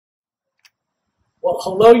Well,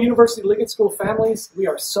 hello, University Liggett School families. We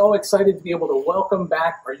are so excited to be able to welcome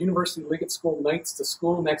back our University Liggett School Knights to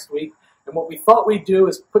school next week. And what we thought we'd do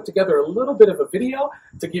is put together a little bit of a video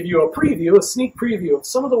to give you a preview, a sneak preview of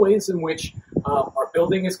some of the ways in which our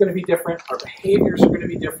building is going to be different, our behaviors are going to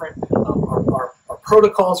be different, our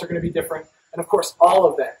protocols are going to be different, and of course all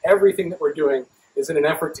of that, everything that we're doing is in an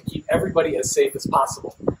effort to keep everybody as safe as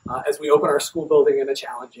possible as we open our school building in a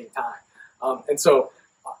challenging time. And so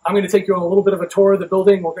I'm going to take you on a little bit of a tour of the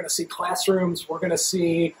building. We're going to see classrooms, we're going to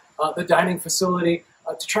see the dining facility,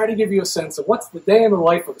 to try to give you a sense of what's the day in the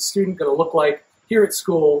life of a student going to look like here at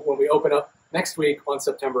school when we open up next week on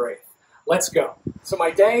September 8th. Let's go. So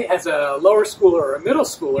my day as a lower schooler or a middle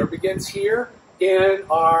schooler begins here in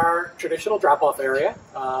our traditional drop-off area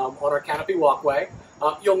on our canopy walkway.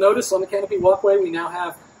 You'll notice on the canopy walkway we now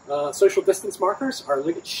have social distance markers, our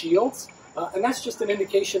Liggett shields, and that's just an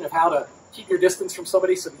indication of how to keep your distance from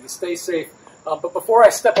somebody so that you stay safe. But before I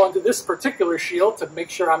step onto this particular shield to make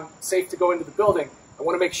sure I'm safe to go into the building, I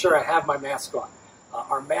want to make sure I have my mask on.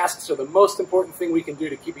 Our masks are the most important thing we can do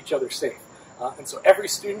to keep each other safe. And so every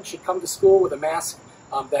student should come to school with a mask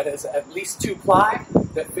that is at least 2-ply,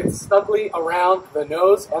 that fits snugly around the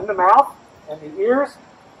nose and the mouth and the ears,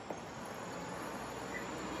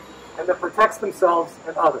 and that protects themselves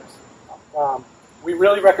and others. We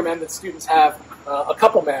really recommend that students have a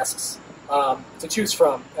couple masks to choose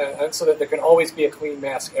from, and so that there can always be a clean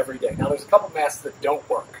mask every day. Now, there's a couple masks that don't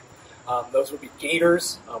work. Those would be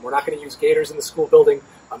gaiters. We're not going to use gaiters in the school building.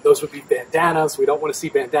 Those would be bandanas. We don't want to see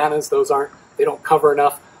bandanas. They don't cover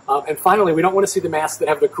enough. And finally, we don't want to see the masks that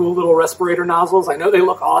have the cool little respirator nozzles. I know they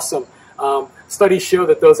look awesome. Studies show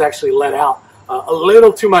that those actually let out a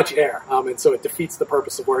little too much air, and so it defeats the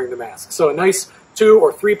purpose of wearing the mask. So a nice 2-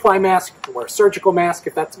 or 3-ply mask. You can wear a surgical mask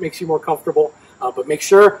if that makes you more comfortable. But make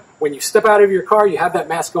sure when you step out of your car, you have that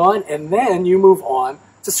mask on, and then you move on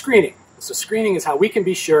to screening. So screening is how we can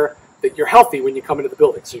be sure that you're healthy when you come into the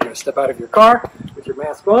building. So you're going to step out of your car with your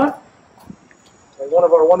mask on, and one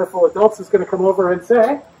of our wonderful adults is going to come over and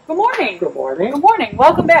say, good morning. Good morning. Good morning.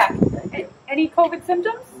 Welcome back. Any COVID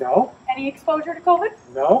symptoms? No. Any exposure to COVID?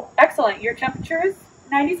 No. Excellent. Your temperature is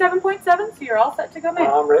 97.7, so you're all set to come in.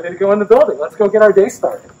 I'm ready to go in the building. Let's go get our day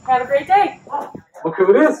started. Have a great day. Look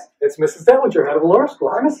who it is. It's Mrs. Dellinger, head of the lower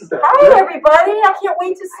school. Hi, Mrs. Dellinger. Hi, everybody. I can't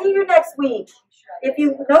wait to see you next week. If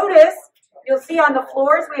you notice, you'll see on the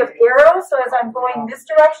floors we have arrows. So as I'm going this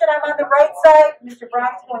direction, I'm on the right side. Mr.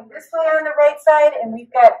 Brown's going this way on the right side. And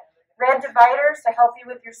we've got red dividers to help you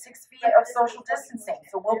with your 6 feet of social distancing.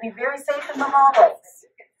 So we'll be very safe in the hallways.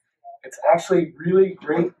 It's actually really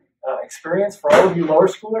great experience for all of you lower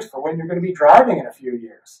schoolers for when you're going to be driving in a few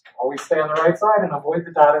years. Always stay on the right side and avoid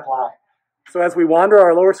the dotted line. So as we wander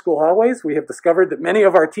our lower school hallways, we have discovered that many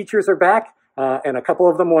of our teachers are back, and a couple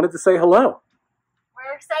of them wanted to say hello.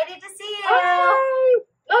 We're excited to see you. Hi.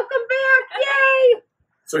 Welcome back. Yay.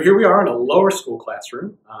 So here we are in a lower school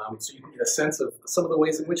classroom, so you can get a sense of some of the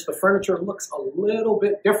ways in which the furniture looks a little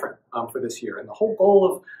bit different for this year. And the whole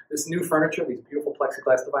goal of this new furniture, these beautiful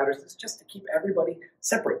plexiglass dividers, is just to keep everybody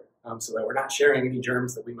separate so that we're not sharing any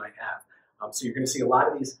germs that we might have. So you're going to see a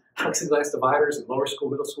lot of these plexiglass dividers in lower school,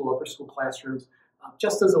 middle school, upper school classrooms,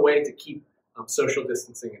 just as a way to keep social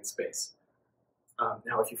distancing in space.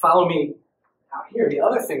 Now, if you follow me out here, the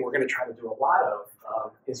other thing we're going to try to do a lot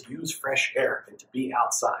of is use fresh air and to be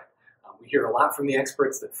outside. We hear a lot from the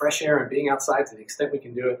experts that fresh air and being outside, to the extent we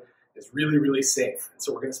can do it, is really, really safe. And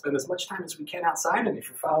so we're going to spend as much time as we can outside, and if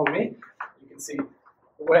you follow me, you can see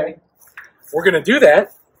the way we're going to do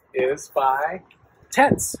that is by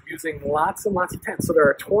tents, using lots and lots of tents. So there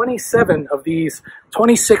are 27 of these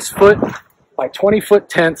 26-foot by 20-foot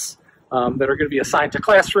tents that are going to be assigned to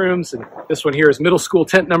classrooms, and this one here is middle school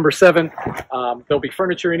tent number 7. There'll be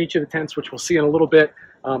furniture in each of the tents, which we'll see in a little bit.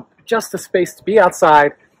 Just a space to be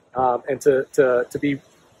outside and to be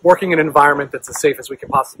working in an environment that's as safe as we can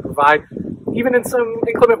possibly provide, even in some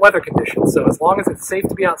inclement weather conditions. So as long as it's safe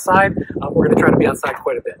to be outside, we're going to try to be outside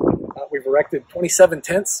quite a bit. We've erected 27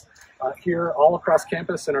 tents here all across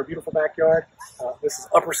campus in our beautiful backyard. This is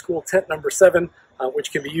upper school tent number 7,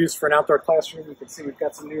 which can be used for an outdoor classroom. You can see we've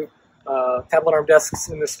got some new tablet arm desks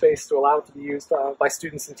in this space to allow it to be used by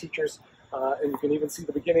students and teachers. And you can even see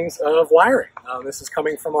the beginnings of wiring. This is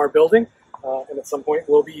coming from our building, and at some point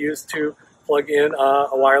will be used to plug in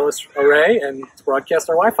a wireless array and to broadcast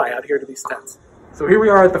our Wi-Fi out here to these tents. So here we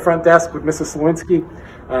are at the front desk with Mrs. Slawinski.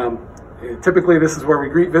 Typically, this is where we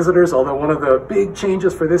greet visitors, although one of the big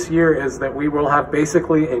changes for this year is that we will have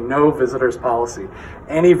basically a no visitors policy.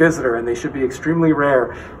 Any visitor, and they should be extremely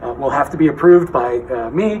rare, will have to be approved by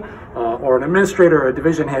me or an administrator or a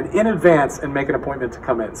division head in advance and make an appointment to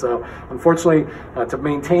come in. So unfortunately, to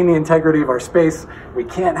maintain the integrity of our space, we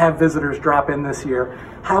can't have visitors drop in this year.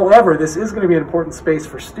 However, this is going to be an important space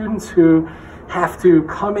for students who have to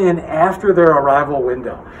come in after their arrival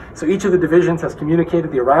window. So each of the divisions has communicated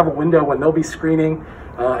the arrival window when they'll be screening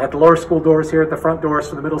at the lower school doors, here at the front doors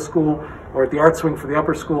for the middle school, or at the art swing for the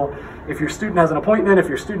upper school. If your student has an appointment, if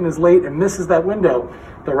your student is late and misses that window,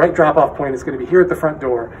 the right drop-off point is going to be here at the front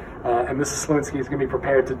door, and Mrs. Slowinski is going to be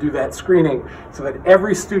prepared to do that screening so that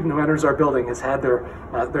every student who enters our building has had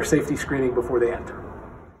their safety screening before they enter.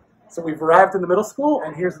 So we've arrived in the middle school,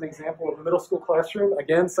 and here's an example of the middle school classroom,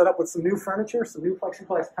 again set up with some new furniture, some new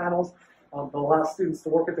plexiglass panels that allow students to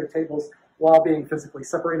work at their tables while being physically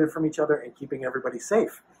separated from each other and keeping everybody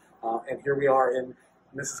safe. And here we are in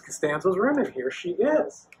Mrs. Costanzo's room, and here she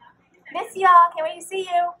is. Miss y'all, can't wait to see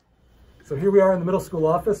you. So here we are in the middle school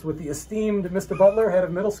office with the esteemed Mr. Butler, head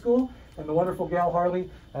of middle school, and the wonderful Gal Harley,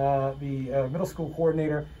 the middle school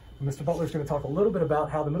coordinator. Mr. Butler is going to talk a little bit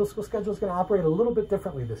about how the middle school schedule is going to operate a little bit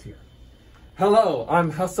differently this year. Hello,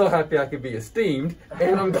 I'm so happy I could be esteemed,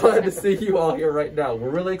 and I'm glad to see you all here right now.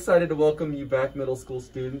 We're really excited to welcome you back, middle school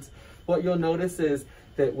students. What you'll notice is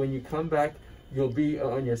that when you come back, you'll be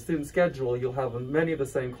on your student schedule. You'll have many of the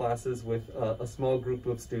same classes with a small group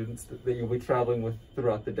of students that you'll be traveling with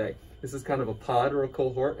throughout the day. This is kind of a pod or a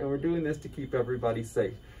cohort, and we're doing this to keep everybody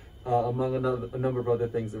safe, among a number of other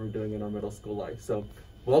things that we're doing in our middle school life. So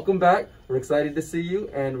welcome back. We're excited to see you,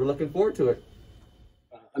 and we're looking forward to it.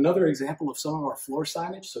 Another example of some of our floor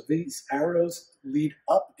signage. So these arrows lead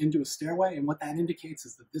up into a stairway, and what that indicates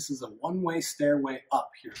is that this is a one-way stairway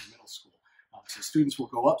up here in the middle school. So students will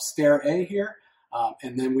go up stair A here,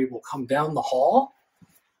 and then we will come down the hall,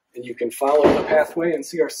 and you can follow the pathway and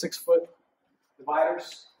see our 6-foot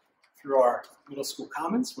dividers through our middle school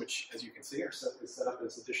commons, which, as you can see, is set up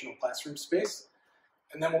as additional classroom space.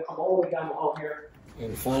 And then we'll come all the way down the hall here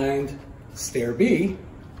and find stair B,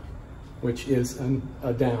 which is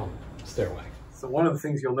a down stairway. So one of the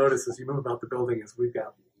things you'll notice as you move about the building is we've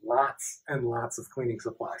got lots and lots of cleaning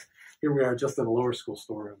supplies. Here we are just in a lower school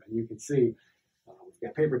storeroom, and you can see we've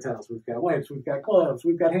got paper towels, we've got wipes, we've got gloves,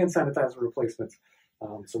 we've got hand sanitizer replacements.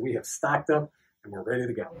 So we have stocked up and we're ready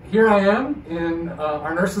to go. Here I am in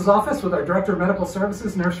our nurse's office with our Director of Medical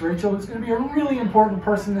Services, Nurse Rachel, who's going to be a really important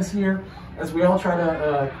person this year as we all try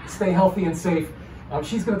to stay healthy and safe.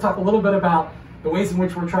 She's going to talk a little bit about the ways in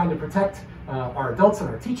which we're trying to protect our adults and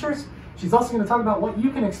our teachers. She's also going to talk about what you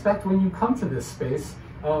can expect when you come to this space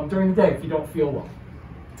during the day if you don't feel well.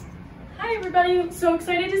 Hi everybody, so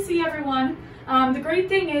excited to see everyone. The great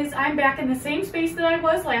thing is I'm back in the same space that I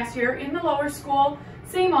was last year in the lower school,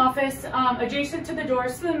 same office, adjacent to the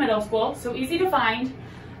doors to the middle school, so easy to find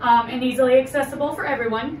and easily accessible for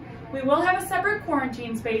everyone. We will have a separate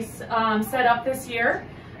quarantine space set up this year.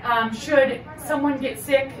 Should someone get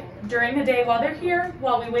sick during the day while they're here,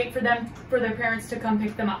 while we wait for their parents to come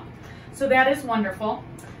pick them up. So that is wonderful.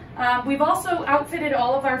 We've also outfitted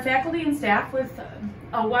all of our faculty and staff with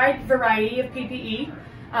a wide variety of PPE.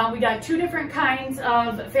 We got 2 different kinds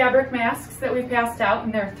of fabric masks that we passed out,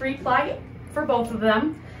 and they're 3-ply for both of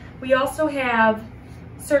them. We also have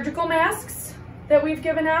surgical masks that we've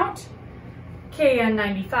given out,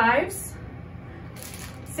 KN95s,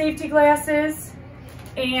 safety glasses,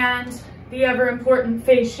 and the ever important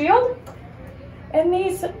face shield. And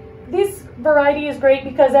this variety is great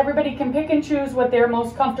because everybody can pick and choose what they're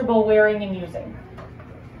most comfortable wearing and using.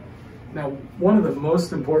 Now, one of the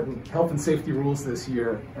most important health and safety rules this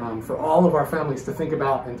year for all of our families to think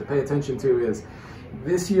about and to pay attention to is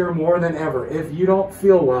this year more than ever, if you don't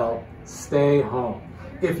feel well, stay home.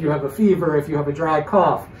 If you have a fever, if you have a dry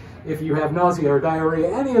cough, if you have nausea or diarrhea,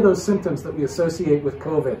 any of those symptoms that we associate with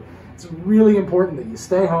COVID, it's really important that you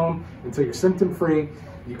stay home until you're symptom-free.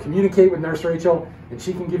 You communicate with Nurse Rachel, and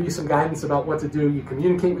she can give you some guidance about what to do. You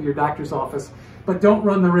communicate with your doctor's office, but don't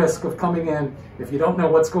run the risk of coming in if you don't know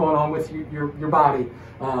what's going on with your body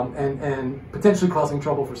and potentially causing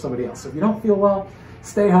trouble for somebody else. So if you don't feel well,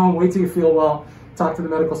 stay home, wait till you feel well, talk to the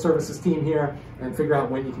medical services team here, and figure out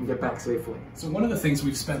when you can get back safely. So one of the things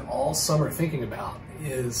we've spent all summer thinking about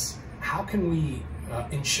is how can we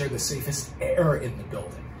ensure the safest air in the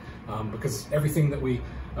building? Because everything that we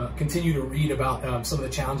continue to read about some of the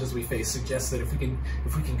challenges we face suggests that if we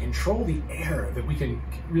can control the air, that we can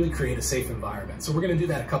really create a safe environment. So we're going to do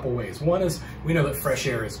that a couple ways. One is we know that fresh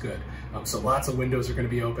air is good. So lots of windows are going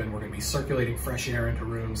to be open. We're going to be circulating fresh air into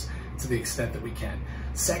rooms to the extent that we can.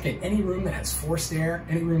 Second, any room that has forced air,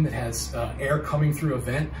 any room that has air coming through a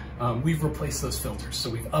vent, we've replaced those filters. So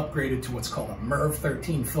we've upgraded to what's called a MERV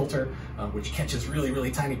 13 filter, which catches really,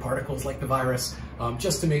 really tiny particles like the virus,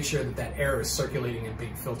 just to make sure that that air is circulating and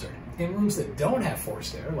being filtered. In rooms that don't have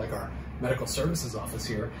forced air, like our medical services office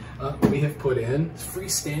here, we have put in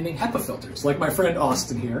freestanding HEPA filters, like my friend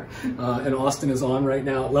Austin here. And Austin is on right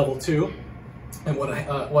now at level 2. And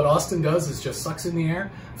what Austin does is just sucks in the air,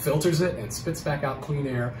 filters it, and spits back out clean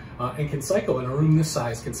air, and can cycle, in a room this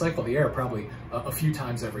size, can cycle the air probably a few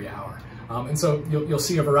times every hour. And so you'll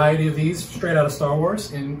see a variety of these straight out of Star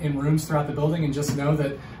Wars in rooms throughout the building, and just know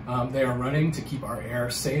that they are running to keep our air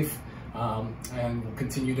safe, and we'll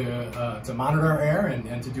continue to monitor our air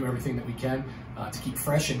and to do everything that we can to keep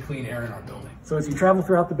fresh and clean air in our building. So as you travel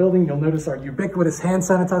throughout the building, you'll notice our ubiquitous hand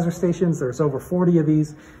sanitizer stations. There's over 40 of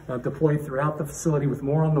these deployed throughout the facility, with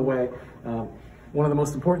more on the way. One of the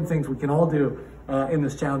most important things we can all do in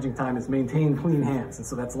this challenging time is maintain clean hands. And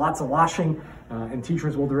so that's lots of washing, and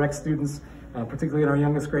teachers will direct students, particularly in our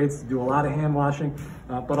youngest grades, to do a lot of hand washing.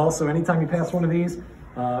 But also, anytime you pass one of these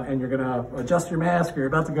and you're gonna adjust your mask or you're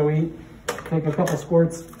about to go eat, take a couple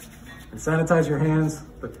squirts and sanitize your hands.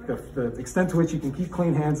 The extent to which you can keep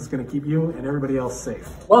clean hands is going to keep you and everybody else safe.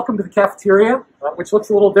 Welcome to the cafeteria, which looks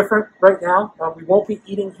a little different right now. We won't be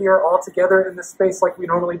eating here all together in this space like we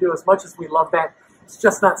normally do. As much as we love that, it's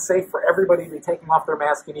just not safe for everybody to be taking off their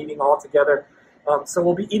mask and eating all together. So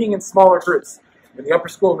we'll be eating in smaller groups. In the upper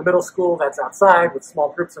school and the middle school, that's outside with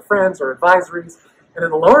small groups of friends or advisories. And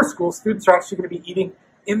in the lower school, students are actually going to be eating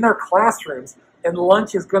in their classrooms, and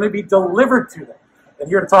lunch is going to be delivered to them. And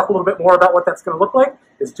here to talk a little bit more about what that's going to look like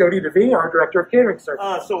is Jody DeVee, our Director of Catering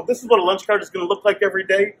Services. So this is what a lunch cart is going to look like every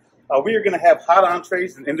day. We are going to have hot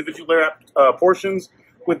entrees and individual wrapped portions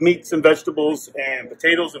with meats and vegetables and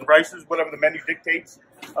potatoes and rices, whatever the menu dictates.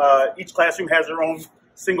 Each classroom has their own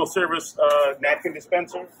single-service napkin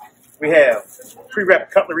dispenser. We have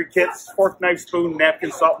pre-wrapped cutlery kits, fork, knife, spoon,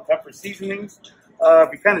 napkin, salt, and pepper seasonings.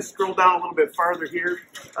 If you kind of scroll down a little bit farther here,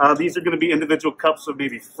 these are going to be individual cups of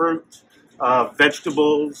maybe fruit,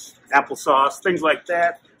 vegetables, applesauce, things like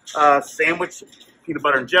that. Sandwich, peanut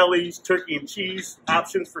butter and jellies, turkey and cheese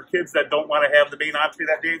options for kids that don't want to have the main entree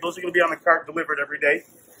that day. Those are going to be on the cart delivered every day.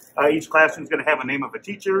 Each classroom is going to have a name of a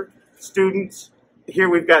teacher, students. Here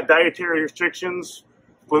we've got dietary restrictions,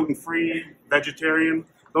 gluten-free, vegetarian.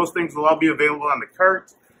 Those things will all be available on the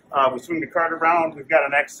cart. We swing the cart around. We've got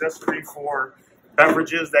an accessory for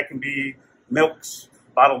beverages that can be milks,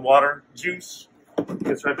 bottled water, juice.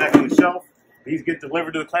 Gets right back on the shelf. These get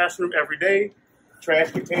delivered to the classroom every day.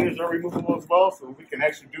 Trash containers are removable as well, so we can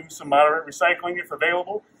actually do some moderate recycling if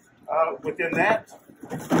available. Within that,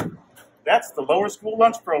 that's the lower school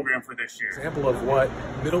lunch program for this year. Example of what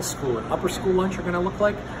middle school and upper school lunch are going to look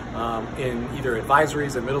like in either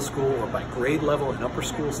advisories at middle school or by grade level in upper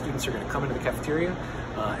school. Students are going to come into the cafeteria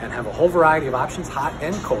and have a whole variety of options, hot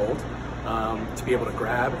and cold, to be able to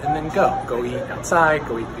grab and then go eat outside,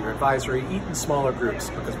 go eat with your advisory, eat in smaller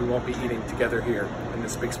groups, because we won't be eating together here in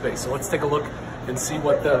this big space. So let's take a look and see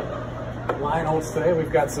what the line holds today.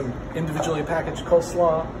 We've got some individually packaged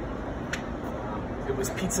coleslaw. It was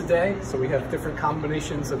pizza day, so we have different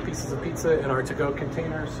combinations of pieces of pizza in our to-go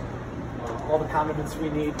containers. All the condiments we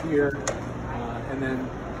need here. And then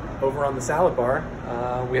over on the salad bar,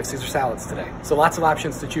 we have Caesar salads today. So lots of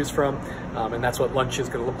options to choose from, and that's what lunch is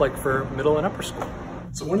going to look like for middle and upper school.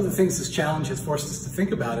 So one of the things this challenge has forced us to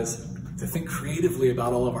think about is to think creatively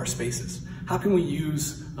about all of our spaces. How can we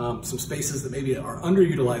use some spaces that maybe are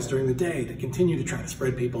underutilized during the day to continue to try to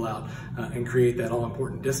spread people out and create that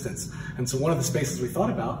all-important distance? And so one of the spaces we thought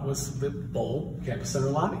about was the Bowl Campus Center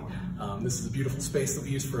lobby. This is a beautiful space that we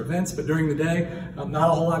use for events, but during the day, not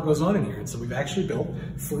a whole lot goes on in here. And so we've actually built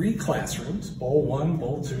 3 classrooms, Bowl 1,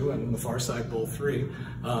 Bowl 2, and on the far side, Bowl 3,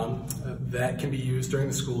 that can be used during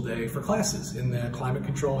the school day for classes in the climate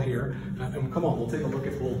control here. And come on, we'll take a look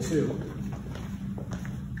at Bowl 2.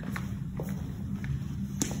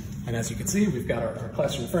 And as you can see, we've got our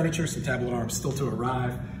classroom furniture, some tablet arms still to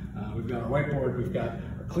arrive. We've got our whiteboard, we've got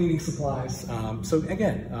our cleaning supplies. So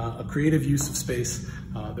again, a creative use of space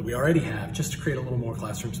that we already have just to create a little more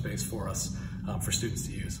classroom space for us, for students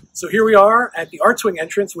to use. So here we are at the Arts Wing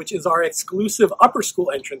entrance, which is our exclusive upper school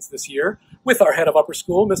entrance this year, with our head of upper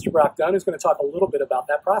school, Mr. Brock Dunn, who's going to talk a little bit about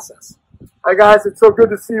that process. Hi guys, it's so good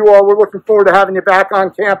to see you all. We're looking forward to having you back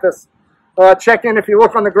on campus. Check in. If you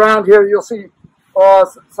look on the ground here, you'll see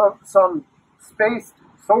some spaced,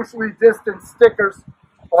 socially distanced stickers.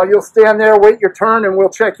 You'll stand there, wait your turn, and we'll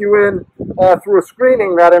check you in through a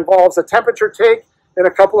screening that involves a temperature take and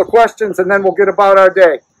a couple of questions, and then we'll get about our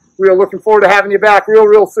day. We are looking forward to having you back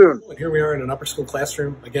real soon. And here we are in an upper school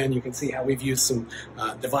classroom. Again, you can see how we've used some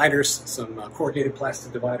dividers, some corrugated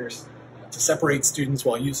plastic dividers to separate students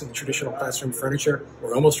while using the traditional classroom furniture.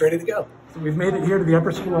 We're almost ready to go. So we've made it here to the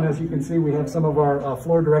upper school, and as you can see, we have some of our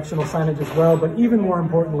floor directional signage as well. But even more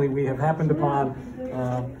importantly, we have happened upon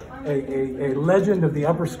a legend of the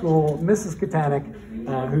upper school, Mrs.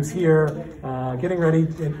 Katanik, who's here getting ready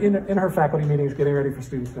in her faculty meetings, getting ready for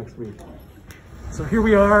students next week. So here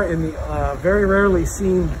we are in the very rarely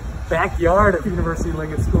seen backyard at the University of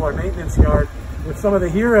Liggett School, our maintenance yard, with some of the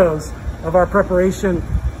heroes of our preparation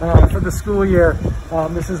for the school year.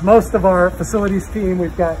 This is most of our facilities team.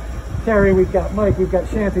 We've got Carrie, we've got Mike, we've got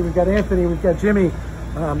Shanti, we've got Anthony, we've got Jimmy.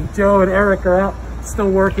 Joe and Eric are out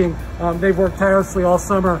still working. They've worked tirelessly all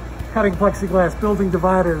summer, cutting plexiglass, building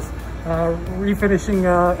dividers, refinishing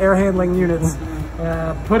air handling units,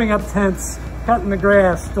 putting up tents, cutting the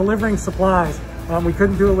grass, delivering supplies. We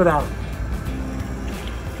couldn't do it without them.